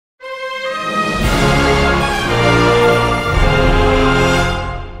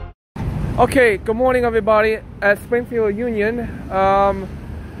Okay, good morning everybody at Springfield Union.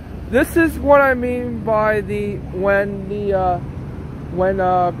 This is what I mean by when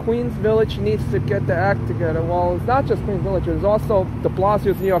Queens Village needs to get the act together. Well, it's not just Queens Village, it's also the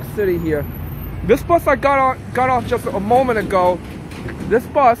Blasio's New York City here. This bus I got off just a moment ago. This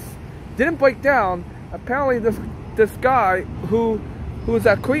bus didn't break down. Apparently this guy who's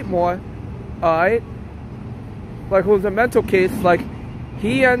at Creekmore, alright, like who's a mental case, like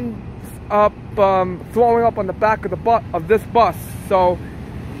he ends up throwing up on the back of this bus. So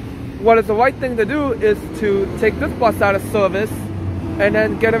what is the right thing to do is to take this bus out of service and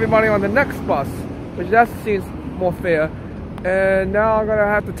then get everybody on the next bus, which that seems more fair. And now I'm gonna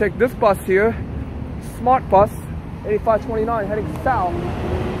have to take this bus here, Smart Bus 8529, heading south.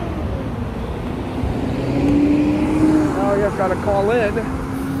 Now I just gotta call in,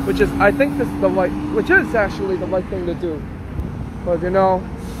 which is, I think this is which is actually the right thing to do. But you know,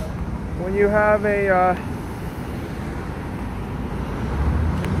 when you have an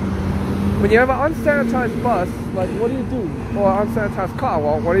unsanitized bus, like what do you do? Or an unsanitized car,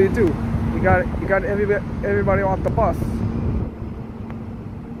 well, what do? You got everybody off the bus.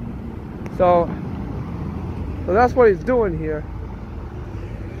 So that's what he's doing here.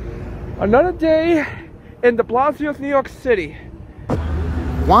 Another day in the Blasio's New York City.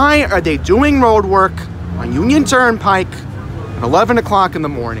 Why are they doing road work on Union Turnpike at 11 o'clock in the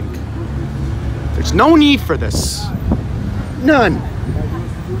morning? There's no need for this. None.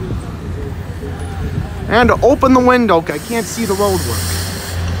 And to open the window, I can't see the road work.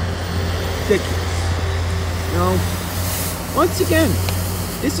 Ridiculous. You know, once again,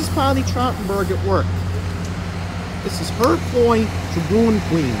 this is Polly Trottenberg at work. This is her ploy to ruin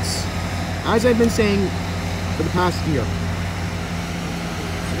Queens, as I've been saying for the past year.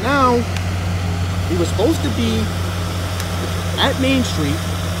 So now, we were supposed to be at Main Street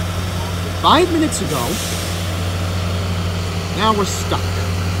 5 minutes ago. Now we're stuck.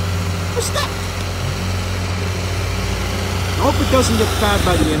 We're stuck. I hope it doesn't get bad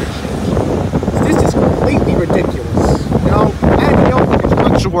by the interchange. This is completely ridiculous. You know, and the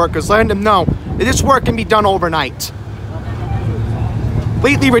construction workers, letting them know that this work can be done overnight.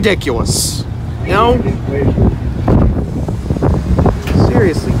 Completely ridiculous. You know?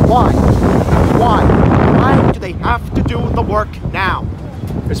 Seriously, why? Why? Why do they have to do the work now?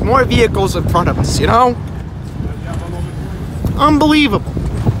 There's more vehicles in front of us, you know? Unbelievable.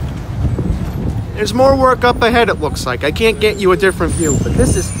 There's more work up ahead, it looks like. I can't get you a different view, but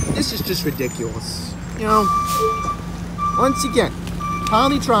this is just ridiculous. You know? Once again,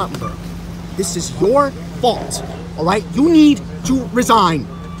 Polly Trottenberg, this is your fault, alright? You need to resign.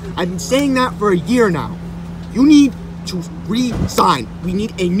 I've been saying that for a year now. You need to resign. We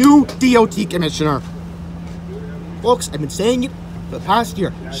need a new DOT commissioner. Folks, I've been saying it for the past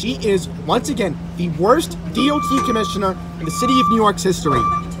year. She is, once again, the worst DOT commissioner in the city of New York's history.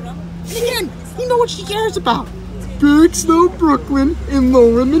 And again, you know what she cares about. Big Snow, Brooklyn, and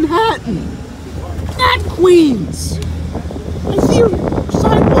Lower Manhattan. Not Queens. I see a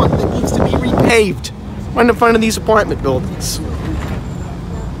sidewalk that needs to be repaved right in front of these apartment buildings.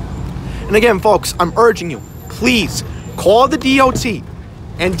 And again, folks, I'm urging you, please call the DOT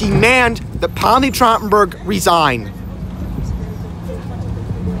and demand that Polly Trottenberg resign.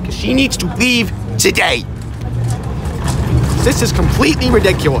 Because she needs to leave today. This is completely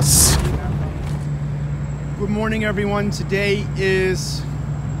ridiculous. Good morning, everyone. Today is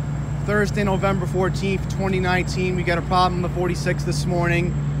Thursday, November 14th, 2019. We got a problem on the 46 this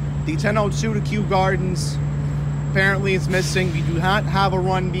morning. The 1002 to Kew Gardens apparently is missing. We do not have a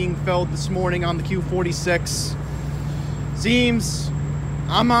run being filled this morning on the Q46. Seems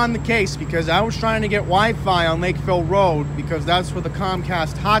I'm on the case because I was trying to get Wi-Fi on Lakeville Road because that's where the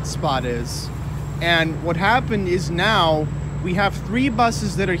Comcast hotspot is. And what happened is now we have 3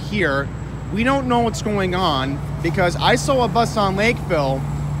 buses that are here. We don't know what's going on because I saw a bus on Lakeville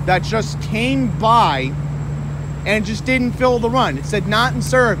that just came by and just didn't fill the run. It said not in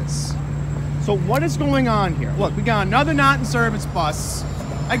service. So what is going on here? Look, we got another not in service bus.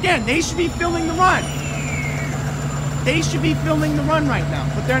 Again, they should be filling the run. They should be filling the run right now,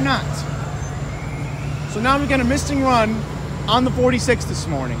 but they're not. So now we got a missing run on the 46 this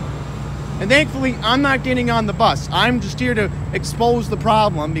morning. And thankfully, I'm not getting on the bus. I'm just here to expose the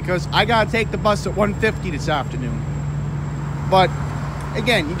problem because I gotta take the bus at 1:50 this afternoon. But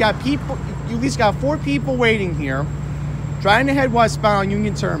again, you got people, you at least got 4 people waiting here, trying to head westbound on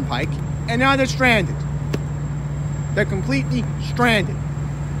Union Turnpike, and now they're stranded. They're completely stranded.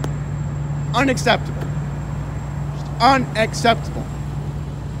 Unacceptable. Just unacceptable.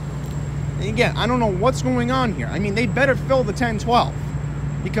 And again, I don't know what's going on here. I mean, they better fill the 1012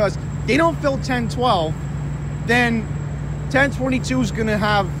 because they don't fill 1012, then 1022 is going to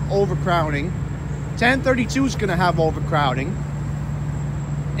have overcrowding. 1032 is going to have overcrowding.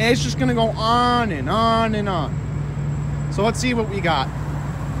 And it's just going to go on and on and on. So let's see what we got.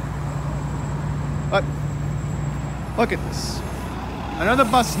 But look at this. Another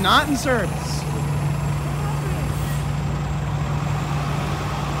bus not in service.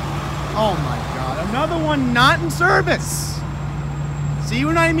 Oh my God, another one not in service. See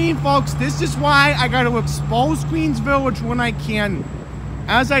what I mean, folks? This is why I got to expose Queens Village when I can.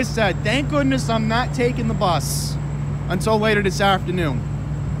 As I said, thank goodness I'm not taking the bus until later this afternoon.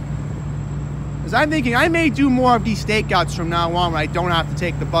 Because I'm thinking I may do more of these stakeouts from now on where I don't have to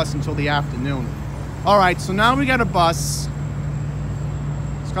take the bus until the afternoon. Alright, so now we got a bus.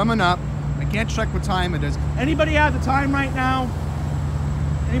 It's coming up. I can't check what time it is. Anybody have the time right now?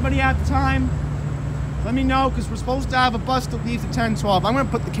 Anybody have the time? Let me know, because we're supposed to have a bus that leaves at 10:12. I'm going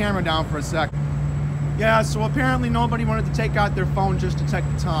to put the camera down for a sec. Yeah, so apparently nobody wanted to take out their phone just to check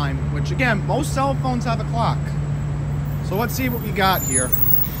the time, which again, most cell phones have a clock. So let's see what we got here.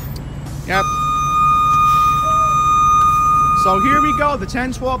 Yep. So here we go. The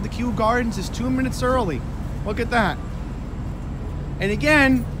 1012, the Kew Gardens is 2 minutes early. Look at that. And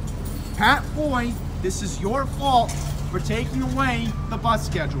again, Pat Boy, this is your fault for taking away the bus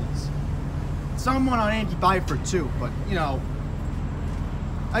schedules. Someone on Andy Byford too, but you know.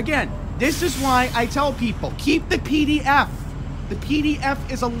 Again, this is why I tell people, keep the PDF. The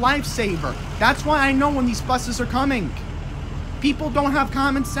PDF is a lifesaver. That's why I know when these buses are coming. People don't have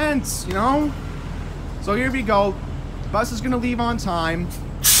common sense, you know? So here we go. The bus is gonna leave on time.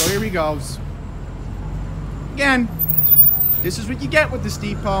 So here he goes. Again, this is what you get with this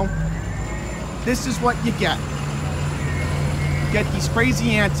depot. This is what you get. You get these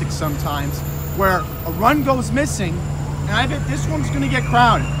crazy antics sometimes where a run goes missing, and I bet this one's gonna get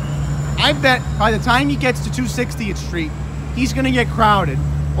crowded. I bet by the time he gets to 260th Street, he's gonna get crowded.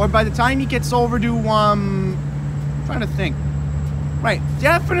 Or by the time he gets over to, I'm trying to think. Right,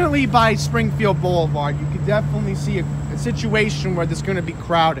 definitely by Springfield Boulevard, you could definitely see a situation where there's gonna be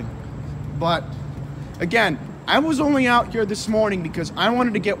crowding. But, again, I was only out here this morning because I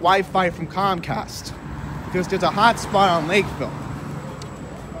wanted to get Wi-Fi from Comcast. Because there's a hotspot on Lakeville.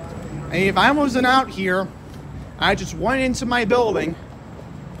 And if I wasn't out here, I just went into my building,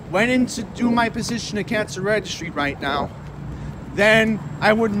 went in to do my position at Cancer Registry right now, then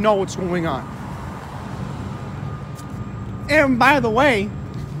I wouldn't know what's going on. And by the way,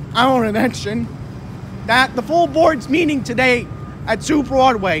 I want to mention that the full board's meeting today at 2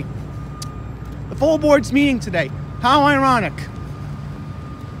 Broadway. The full board's meeting today. How ironic.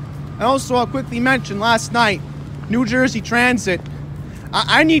 And also, I'll quickly mention last night, New Jersey Transit.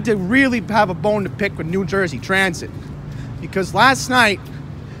 I need to really have a bone to pick with New Jersey Transit. Because last night,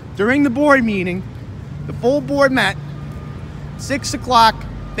 during the board meeting, the full board met, 6 o'clock,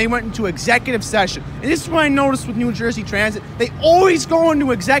 they went into executive session. And this is what I noticed with New Jersey Transit. They always go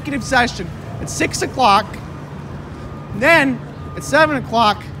into executive session at 6 o'clock. Then, at 7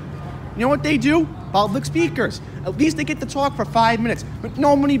 o'clock, you know what they do? Public speakers. At least they get to talk for 5 minutes. But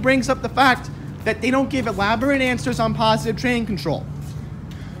nobody brings up the fact that they don't give elaborate answers on positive train control.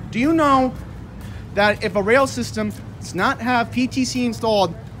 Do you know that if a rail system does not have PTC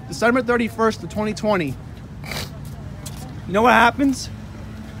installed December 31st of 2020, you know what happens?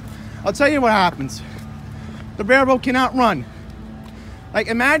 I'll tell you what happens. The railroad cannot run. Like,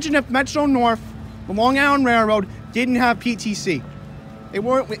 imagine if Metro North, the Long Island Railroad, didn't have PTC. They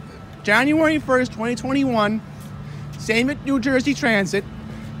weren't, January 1st, 2021, same at New Jersey Transit,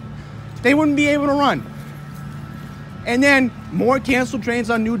 they wouldn't be able to run. And then more canceled trains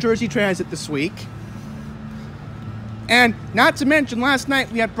on New Jersey Transit this week. And not to mention, last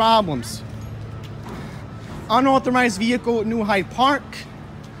night we had problems. Unauthorized vehicle at New Hyde Park.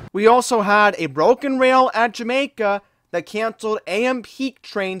 We also had a broken rail at Jamaica that canceled AM peak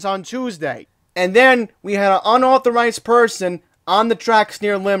trains on Tuesday. And then we had an unauthorized person on the tracks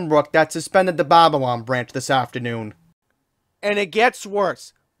near Limbrook that suspended the Babylon branch this afternoon. And it gets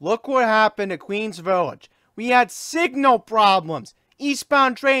worse. Look what happened at Queens Village. We had signal problems.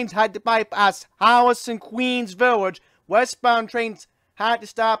 Eastbound trains had to bypass Hollis and Queens Village. Westbound trains had to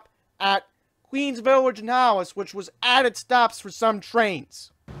stop at Queens Village and Hollis, which was added stops for some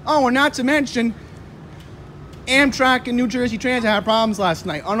trains. Oh, and not to mention, Amtrak and New Jersey Transit had problems last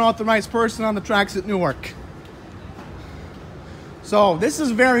night. Unauthorized person on the tracks at Newark. So, this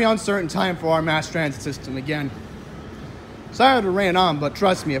is a very uncertain time for our mass transit system again. Sorry to rant on, but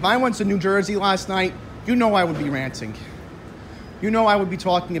trust me, if I went to New Jersey last night, you know I would be ranting. You know I would be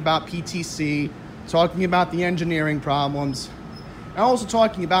talking about PTC, talking about the engineering problems. And also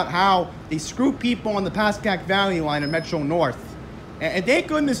talking about how they screw people on the Pascack Valley line in Metro North. And thank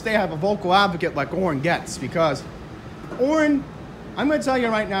goodness they have a vocal advocate like Orrin Getz, because Orrin, I'm going to tell you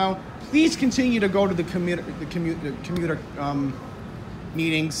right now, please continue to go to the commuter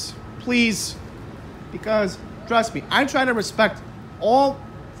meetings, please, because trust me, I try to respect all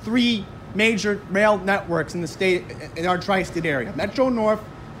three major rail networks in the state, in our tri-state area: Metro North,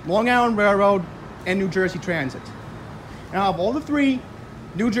 Long Island Railroad, and New Jersey Transit. And out of all the three,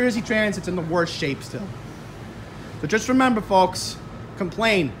 New Jersey Transit's in the worst shape still. So just remember, folks,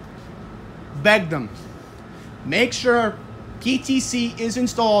 complain, beg them, make sure PTC is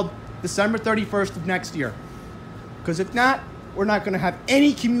installed December 31st of next year. Because if not, we're not going to have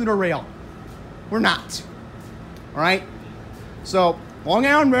any commuter rail. We're not. All right? So, Long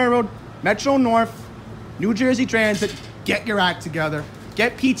Island Railroad, Metro North, New Jersey Transit, get your act together.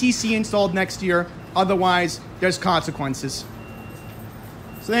 Get PTC installed next year. Otherwise, there's consequences.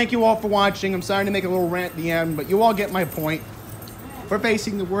 So thank you all for watching. I'm sorry to make a little rant at the end, but you all get my point. We're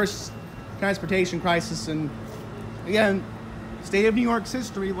facing the worst transportation crisis in, again, state of New York's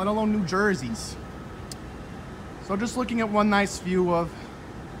history, let alone New Jersey's. So just looking at one nice view of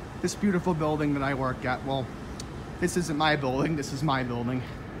this beautiful building that I work at. Well, this isn't my building, this is my building.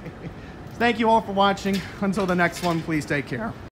 Thank you all for watching. Until the next one, please take care.